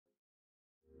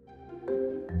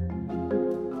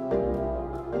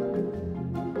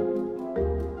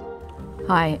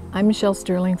Hi, I'm Michelle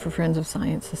Sterling for Friends of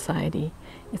Science Society.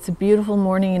 It's a beautiful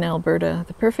morning in Alberta,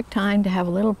 the perfect time to have a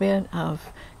little bit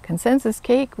of consensus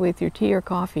cake with your tea or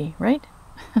coffee, right?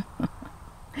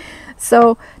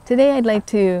 So today I'd like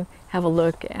to have a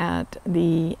look at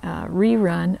the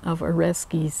rerun of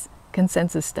Oreskes'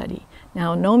 consensus study.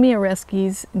 Now, Nomi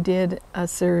Oreskes did a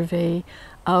survey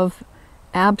of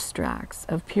abstracts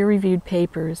of peer-reviewed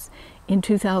papers in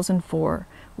 2004,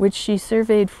 which she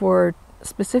surveyed for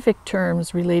specific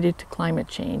terms related to climate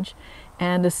change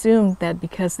and assumed that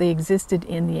because they existed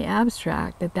in the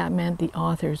abstract that meant the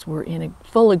authors were in a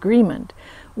full agreement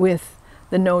with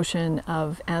the notion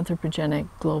of anthropogenic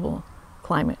global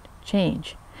climate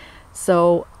change.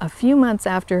 So a few months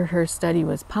after her study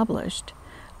was published,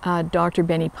 Dr.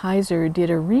 Benny Peiser did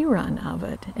a rerun of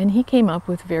it, and he came up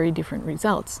with very different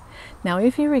results. Now,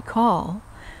 if you recall,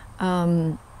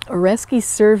 Oreskes'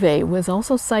 survey was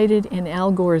also cited in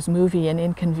Al Gore's movie An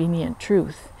Inconvenient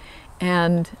Truth,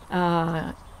 and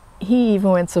he even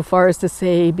went so far as to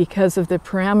say, because of the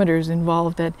parameters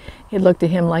involved, that it looked to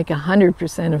him like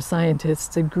 100% of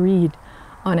scientists agreed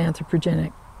on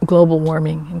anthropogenic global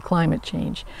warming and climate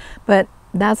change. But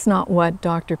that's not what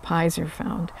Dr. Peiser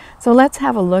found. So let's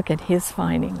have a look at his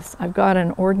findings. I've got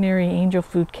an ordinary angel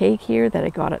food cake here that I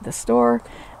got at the store.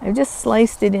 I've just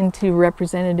sliced it into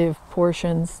representative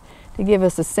portions to give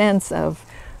us a sense of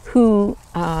who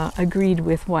agreed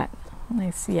with what. I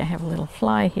see I have a little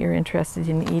fly here interested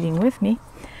in eating with me.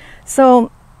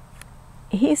 So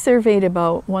he surveyed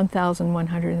about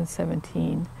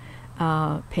 1,117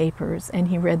 papers, and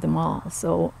he read them all.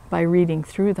 So by reading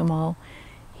through them all,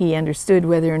 he understood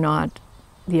whether or not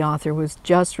the author was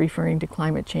just referring to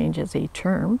climate change as a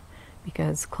term,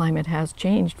 because climate has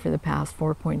changed for the past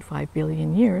 4.5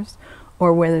 billion years,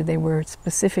 or whether they were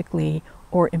specifically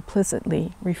or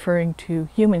implicitly referring to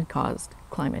human-caused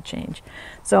climate change.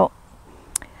 So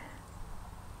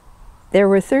there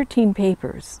were 13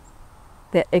 papers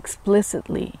that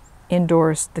explicitly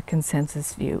endorsed the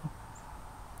consensus view.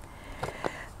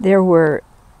 There were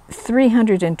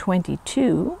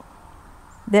 322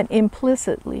 that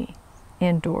implicitly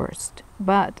endorsed,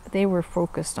 but they were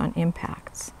focused on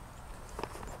impacts.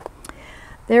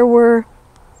 There were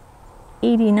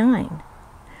 89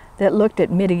 that looked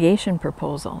at mitigation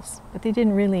proposals, but they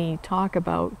didn't really talk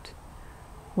about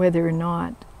whether or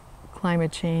not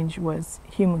climate change was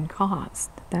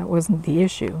human-caused. That wasn't the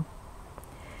issue.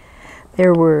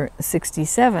 There were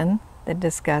 67 that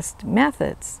discussed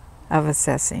methods of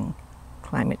assessing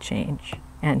climate change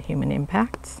and human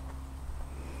impacts.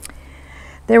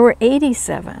 There were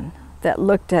 87 that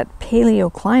looked at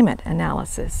paleoclimate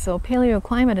analysis. So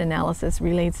paleoclimate analysis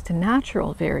relates to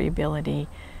natural variability,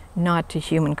 not to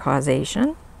human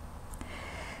causation.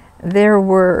 There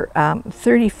were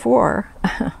 34,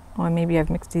 or maybe I've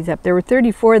mixed these up. There were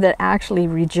 34 that actually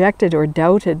rejected or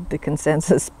doubted the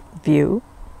consensus view.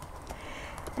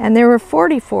 And there were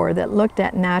 44 that looked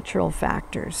at natural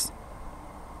factors.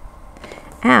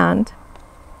 And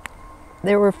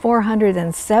there were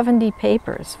 470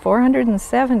 papers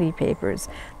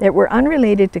that were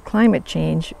unrelated to climate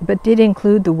change, but did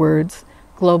include the words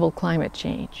global climate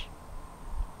change.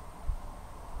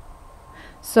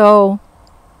 So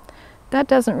that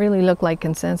doesn't really look like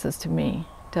consensus to me,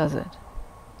 does it?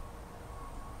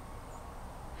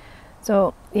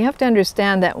 So you have to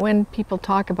understand that when people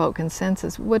talk about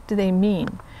consensus, what do they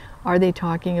mean? Are they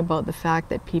talking about the fact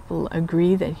that people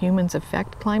agree that humans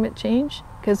affect climate change?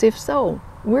 Because if so,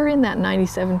 we're in that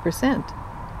 97%.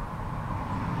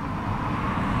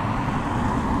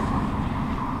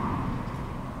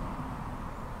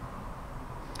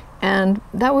 And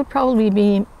that would probably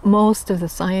be most of the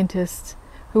scientists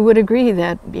who would agree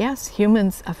that, yes,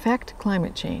 humans affect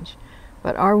climate change.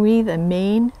 But are we the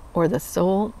main or the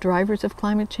sole drivers of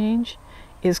climate change?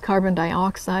 Is carbon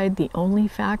dioxide the only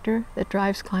factor that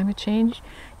drives climate change?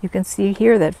 You can see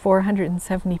here that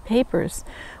 470 papers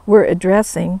were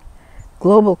addressing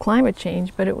global climate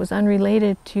change, but it was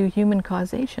unrelated to human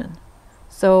causation.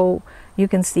 So you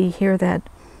can see here that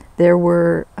there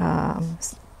were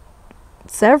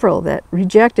several that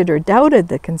rejected or doubted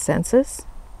the consensus,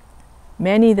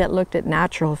 many that looked at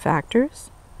natural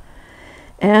factors,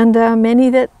 and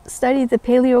many that studied the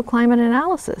paleoclimate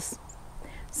analysis.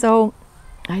 So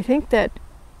I think that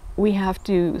we have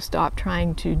to stop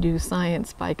trying to do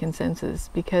science by consensus,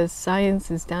 because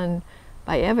science is done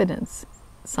by evidence.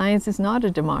 Science is not a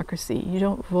democracy. You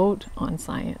don't vote on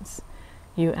science.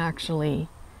 You actually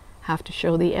have to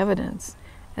show the evidence.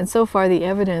 And so far the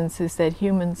evidence is that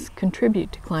humans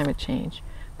contribute to climate change,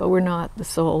 but we're not the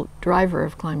sole driver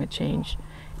of climate change.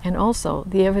 And also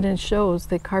the evidence shows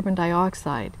that carbon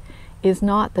dioxide is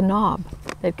not the knob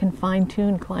that can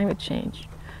fine-tune climate change.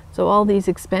 So all these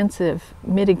expensive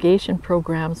mitigation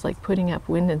programs like putting up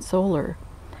wind and solar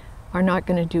are not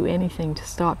going to do anything to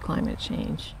stop climate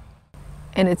change.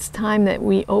 And it's time that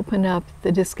we open up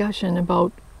the discussion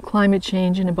about climate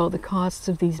change and about the costs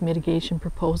of these mitigation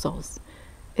proposals.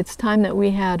 It's time that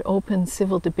we had open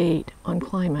civil debate on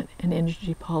climate and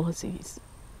energy policies.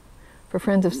 For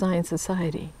Friends of Science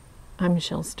Society, I'm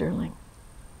Michelle Sterling.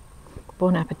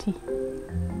 Bon appetit.